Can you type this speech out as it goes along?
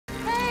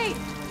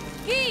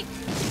Geek!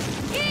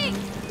 Geek!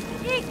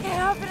 Geek, get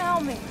up and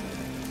help me.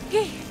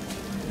 Geek!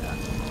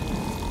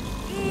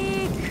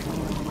 Geek!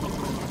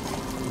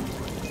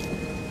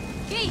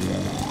 Geek!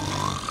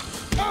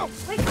 Oh,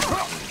 wait,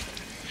 no.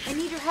 I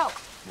need your help.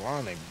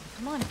 Lani.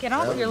 Come on, get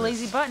off your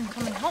lazy butt and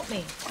come and help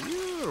me.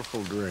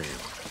 Beautiful dream.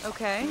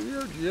 Okay.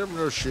 You ever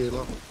know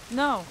Sheila?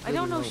 No, I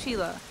don't know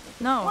Sheila.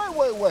 No.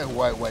 Wait.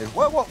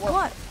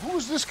 What?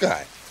 Who's this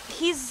guy?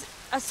 He's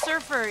a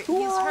surfer.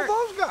 Who He's are hurt.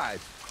 all those guys?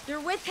 They're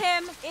with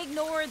him.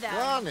 Ignore them.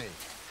 Lani.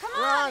 Come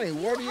on. Lani,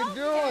 what are you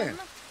doing? Him.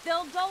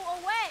 They'll go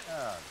away.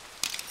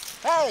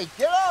 Hey,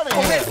 get out of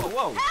here!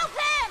 Whoa. Help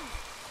him!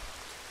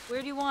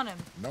 Where do you want him?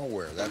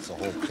 Nowhere. That's the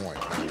whole point.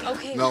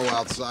 Okay. No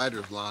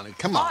outsiders, Lani.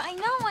 Come on. I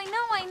know.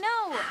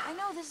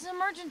 This is an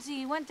emergency.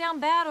 He went down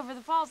bad over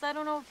the falls. I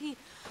don't know if he...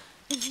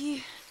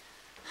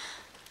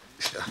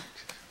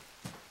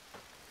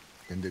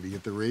 And did he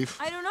hit the reef?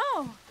 I don't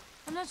know.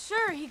 I'm not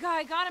sure.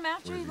 I got him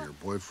after With he... your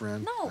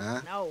boyfriend? No.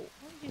 Huh? No.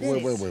 What did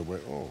you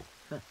Wait. Oh.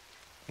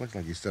 Looks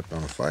like he stepped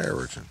on a fire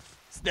urchin.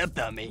 Stepped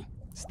on me?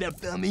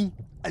 Stepped on me?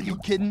 Are you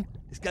kidding?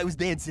 This guy was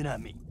dancing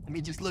on me. I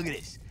mean, just look at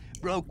this.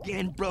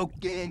 Broken,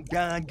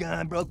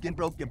 gone, broken.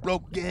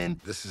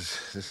 This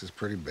is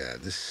pretty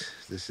bad. This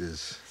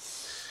is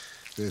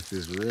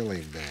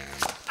really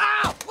bad.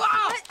 Ow!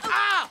 Wow!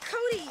 Ow!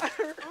 Cody!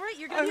 All right,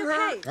 you're gonna be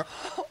okay.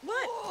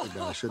 What?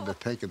 I shouldn't have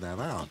taken that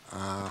out.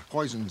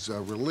 Poison's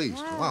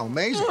released. Wow,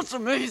 amazing. That's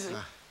amazing.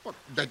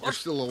 That you're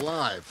still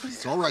alive.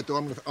 It's all right, though.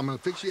 I'm gonna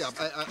fix you up.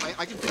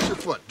 I can fix your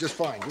foot just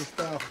fine. Just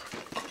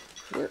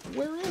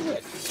where is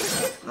it?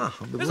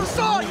 There's a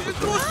saw! You just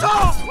threw a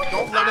saw!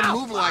 Don't let him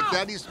move like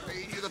that. He's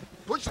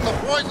pushing the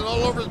poison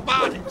all over his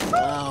body.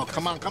 Oh,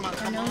 come on.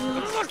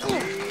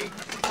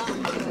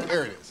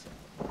 There it is.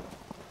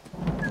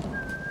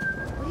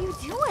 What are you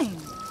doing?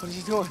 What is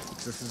he doing?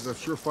 This is a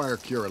surefire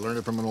cure. I learned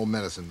it from an old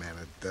medicine man.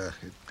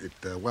 It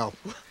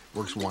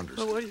works wonders.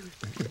 What are you...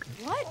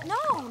 What?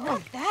 No,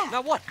 not that.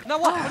 Now what?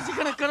 What is he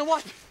gonna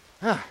what?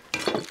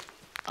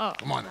 Oh.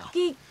 Come on now.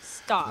 Geek,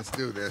 stop. Let's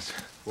do this.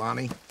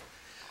 Lani,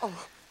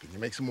 can you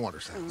make some water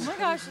sounds? Oh my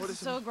gosh, this is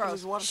so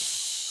gross.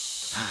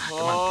 Shh.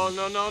 Oh,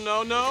 no.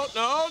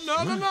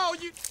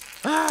 You...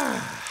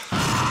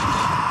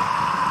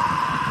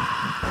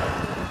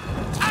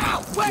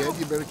 Kid,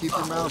 you better keep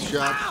your mouth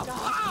shut.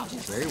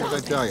 See what I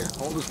tell you?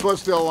 Hold his foot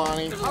still,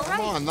 Lani.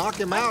 Come on, knock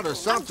him out or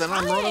something.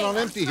 I'm running on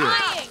empty here.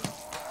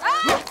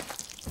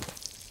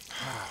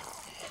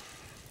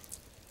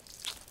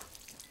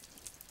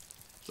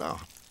 So,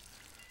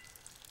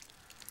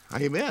 how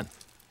you been?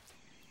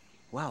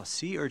 Wow,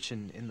 sea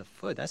urchin in the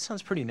foot. That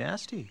sounds pretty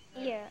nasty.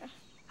 Yeah.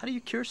 How do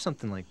you cure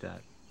something like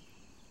that?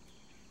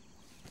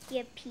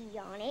 You pee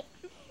on it.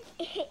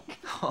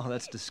 Oh,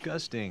 that's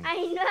disgusting.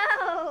 I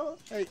know.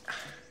 Hey,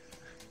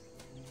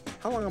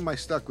 how long am I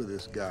stuck with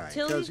this guy?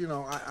 Because, you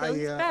know,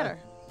 Tilly's better.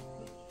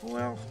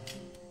 Well,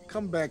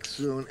 come back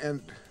soon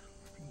and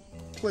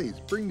please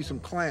bring me some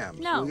clams.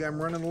 No. Will you?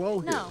 I'm running low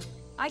here. No,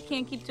 I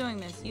can't keep doing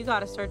this. You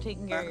gotta start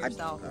taking care of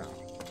yourself. Oh,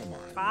 come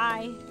on.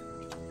 Bye.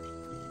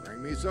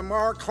 Bring me some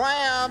more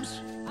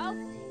clams. Oh.